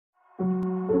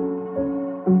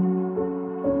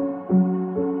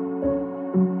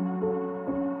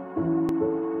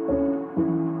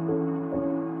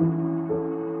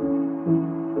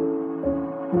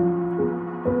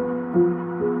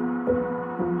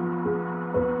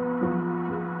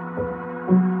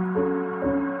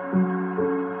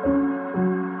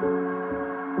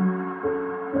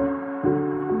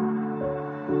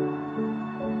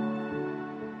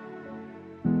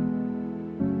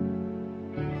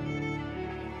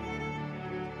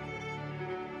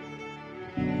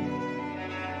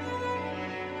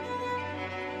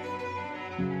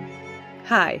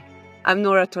Hi, I'm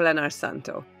Nora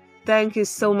Tolenar-Santo. Thank you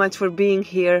so much for being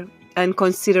here and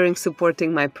considering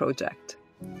supporting my project.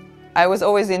 I was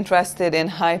always interested in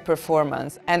high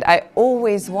performance, and I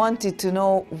always wanted to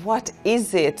know what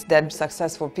is it that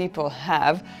successful people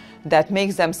have that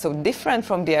makes them so different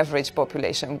from the average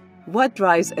population. What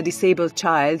drives a disabled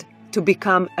child to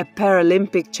become a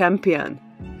Paralympic champion?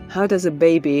 How does a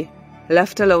baby,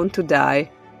 left alone to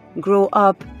die, grow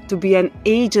up to be an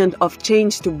agent of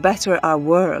change to better our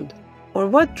world? Or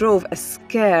what drove a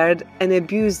scared and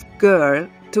abused girl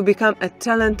to become a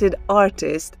talented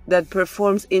artist that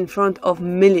performs in front of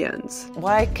millions?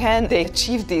 Why can they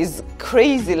achieve these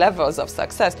crazy levels of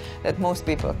success that most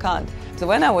people can't? So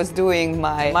when I was doing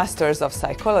my Masters of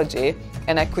Psychology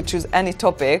and I could choose any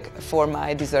topic for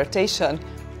my dissertation,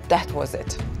 that was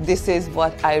it. This is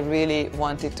what I really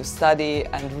wanted to study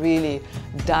and really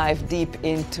dive deep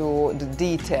into the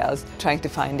details, trying to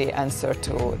find the answer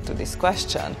to this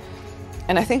question.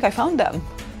 And I think I found them.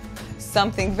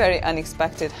 Something very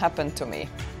unexpected happened to me.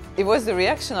 It was the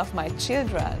reaction of my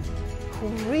children who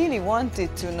really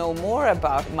wanted to know more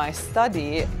about my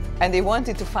study, and they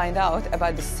wanted to find out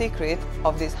about the secret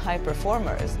of these high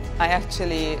performers. I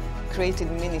actually created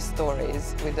mini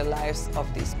stories with the lives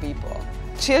of these people.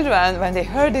 Children, when they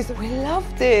heard this, we love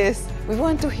this, we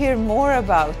want to hear more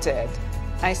about it.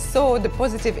 I saw the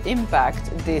positive impact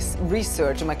this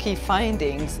research, my key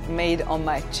findings, made on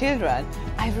my children.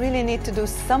 I really need to do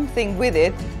something with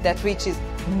it that reaches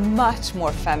much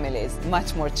more families,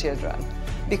 much more children.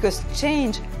 Because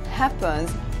change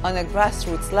happens on a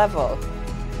grassroots level.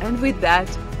 And with that,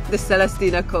 the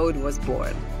Celestina Code was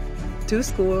born. 2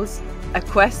 schools, a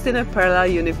quest in a parallel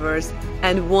universe,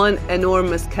 and one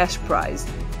enormous cash prize.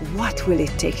 What will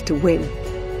it take to win?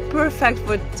 Perfect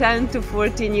for 10 to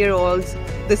 14-year-olds,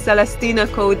 the Celestina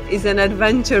Code is an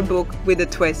adventure book with a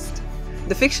twist.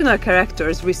 The fictional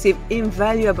characters receive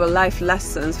invaluable life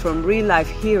lessons from real-life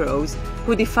heroes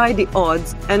who defy the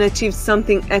odds and achieve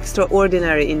something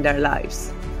extraordinary in their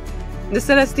lives. The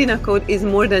Celestina Code is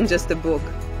more than just a book.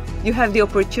 You have the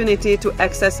opportunity to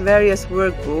access various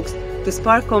workbooks to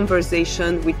spark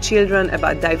conversation with children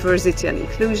about diversity and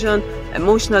inclusion,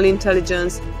 emotional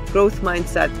intelligence, growth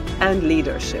mindset, and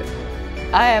leadership.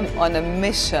 I am on a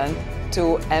mission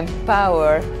to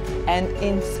empower and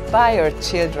inspire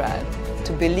children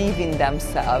to believe in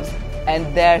themselves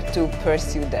and dare to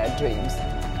pursue their dreams.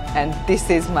 And this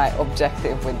is my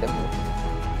objective with the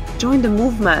book. Join the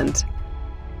movement.